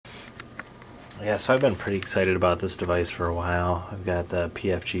Yeah, so I've been pretty excited about this device for a while. I've got the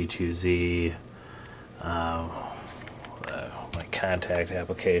PFG2z, my contact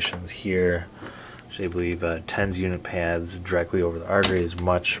applications here, which I believe 10's unit pads directly over the artery is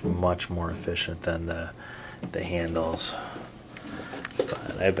much more efficient than the handles.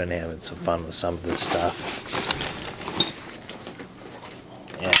 But I've been having some fun with some of this stuff.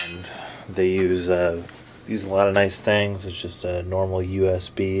 And they use a lot of nice things. It's just a normal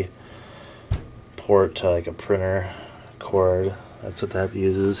USB port to like a printer cord. That's what that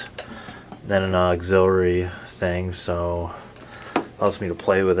uses. Then an auxiliary thing, so it allows me to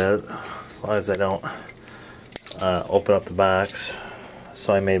play with it as long as I don't open up the box.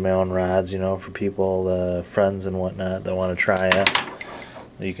 So I made my own rods, you know, for people, friends and whatnot that want to try it.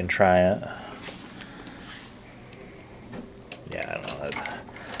 You can try it. Yeah, I don't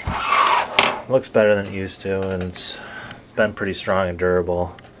know. It looks better than it used to, and it's been pretty strong and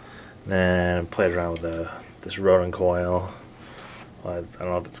durable. Then played around with this rodent coil. Well, I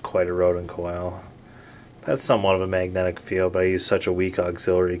don't know if it's quite a rodent coil. That's somewhat of a magnetic field, but I use such a weak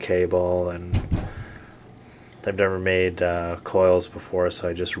auxiliary cable, and I've never made coils before, so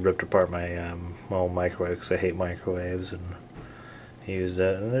I just ripped apart my old microwave because I hate microwaves, and used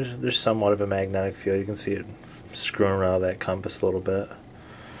it. And there's somewhat of a magnetic field. You can see it screwing around that compass a little bit.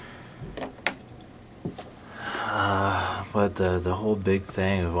 But the whole big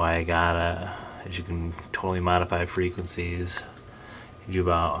thing of why I got it is you can totally modify frequencies. You do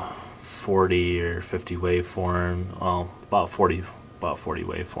about 40 or 50 waveform, well, about 40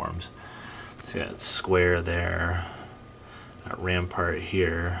 waveforms. So you got square there, got rampart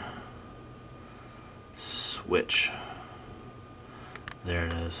here, switch. There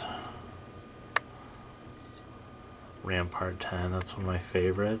it is. Rampart 10, that's one of my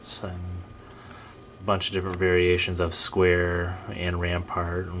favorites. And a bunch of different variations of square and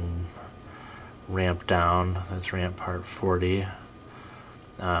rampart, and ramp down, that's rampart 40.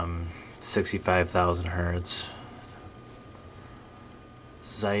 65,000 hertz.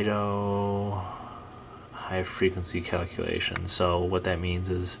 Zyto high frequency calculation. So what that means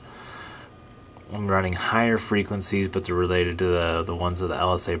is I'm running higher frequencies, but they're related to the ones that the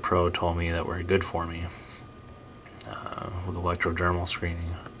LSA Pro told me that were good for me with electrodermal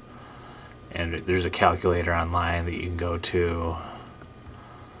screening. And there's a calculator online that you can go to.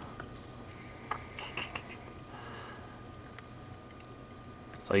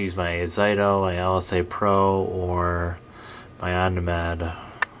 So I use my Zyto, my LSA Pro, or my OnDemand,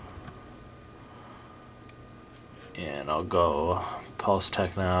 and I'll go Pulse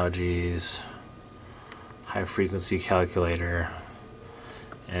Technologies high frequency calculator,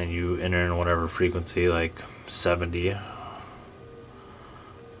 and you enter in whatever frequency, like 70.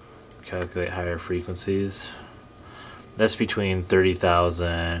 Calculate higher frequencies. That's between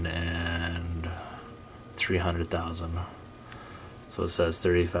 30,000 and 300,000. So it says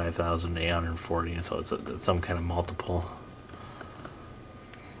 35,840, so it's some kind of multiple.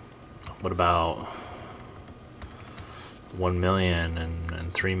 What about 1 million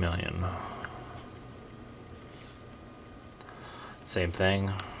and 3 million? Same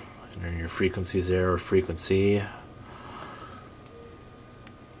thing. Enter your frequencies there, or frequency.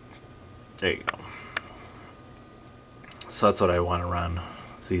 There you go. So that's what I want to run.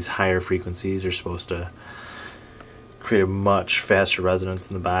 So these higher frequencies are supposed to create a much faster resonance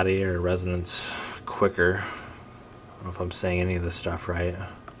in the body, or resonance quicker. I don't know if I'm saying any of this stuff right. I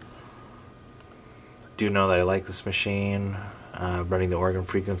do know that I like this machine. Running the organ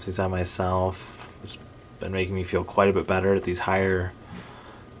frequencies on myself has been making me feel quite a bit better at these higher,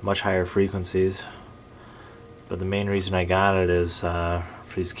 much higher frequencies. But the main reason I got it is for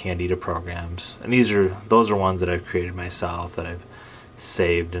these Candida programs, and those are ones that I've created myself, that I've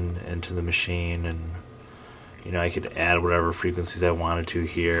saved into the machine, and you know, I could add whatever frequencies I wanted to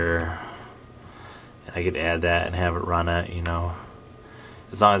here, and I could add that and have it run it, you know,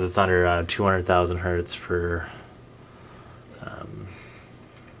 as long as it's under 200,000 hertz for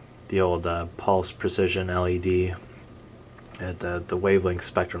the old pulse precision LED. The wavelength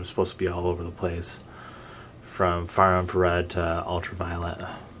spectrum is supposed to be all over the place, from far infrared to ultraviolet.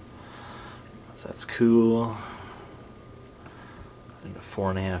 So that's cool. Into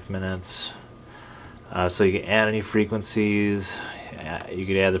 4.5 minutes. So you can add any frequencies. You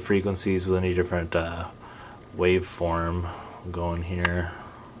can add the frequencies with any different waveform. I'm going here.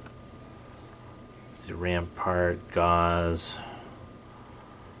 The rampart, gauze.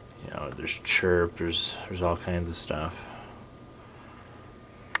 You know, there's chirp. There's all kinds of stuff.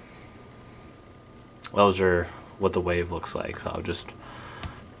 Those are what the wave looks like. So I'll just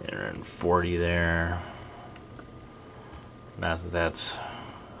enter in 40 there. Not that that's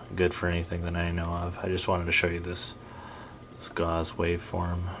good for anything that I know of. I just wanted to show you this gauze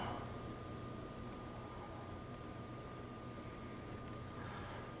waveform.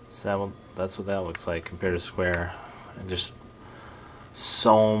 So that's what that looks like compared to square. And just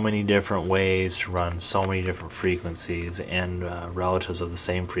so many different ways to run so many different frequencies and relatives of the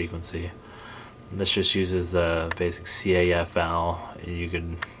same frequency. And this just uses the basic CAFL. You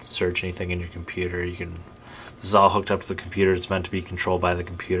can search anything in your computer. This is all hooked up to the computer. It's meant to be controlled by the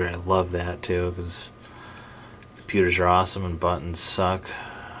computer. I love that too, because computers are awesome and buttons suck.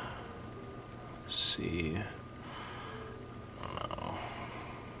 Let's see.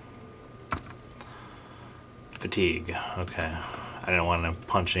 Fatigue. Okay. I didn't want to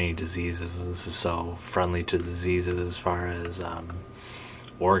punch any diseases. This is so friendly to diseases as far as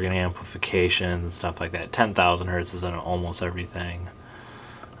organ amplification and stuff like that. 10,000 hertz is on almost everything.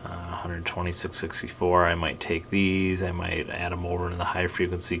 126.64. I might take these. I might add them over to the high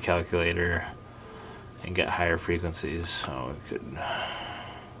frequency calculator and get higher frequencies. So we could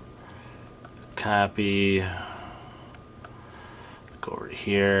copy. Go over to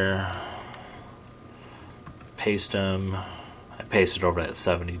here. Paste them. I pasted over at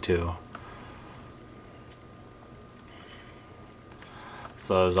 72.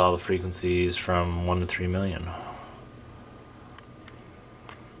 So those are all the frequencies from 1 to 3 million.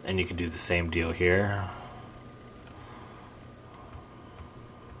 And you can do the same deal here.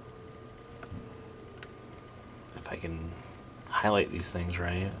 If I can highlight these things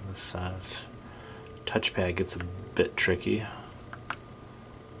right, this touchpad gets a bit tricky.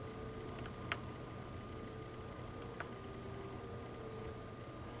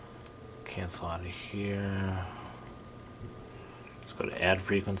 Cancel out of here. Let's go to add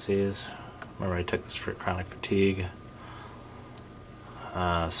frequencies. Remember I took this for chronic fatigue.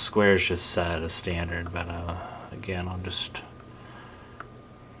 Square is just set as standard, but again let's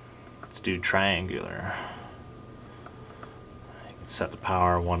do triangular. You can set the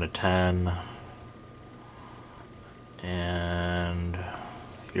power 1 to 10, and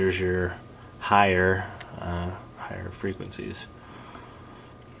here's your higher frequencies.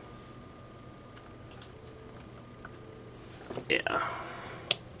 Yeah.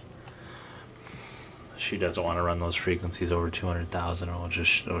 She doesn't want to run those frequencies over 200,000.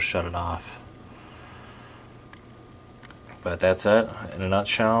 It'll shut it off. But that's it in a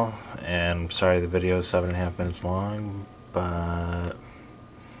nutshell. And sorry the video is 7.5 minutes long, but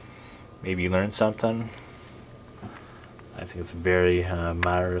maybe you learned something. I think it's a very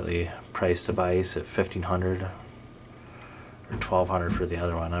moderately priced device at $1,500 or $1,200 for the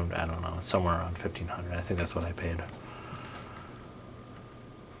other one. I don't know. It's somewhere around $1,500. I think that's what I paid.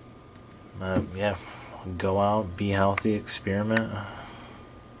 Yeah, go out, be healthy, experiment,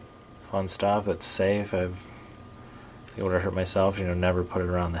 fun stuff. It's safe. I would have hurt myself. Never put it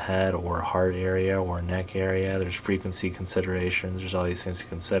around the head or heart area or neck area. There's frequency considerations. There's all these things to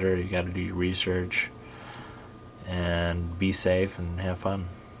consider. You got to do your research and be safe and have fun.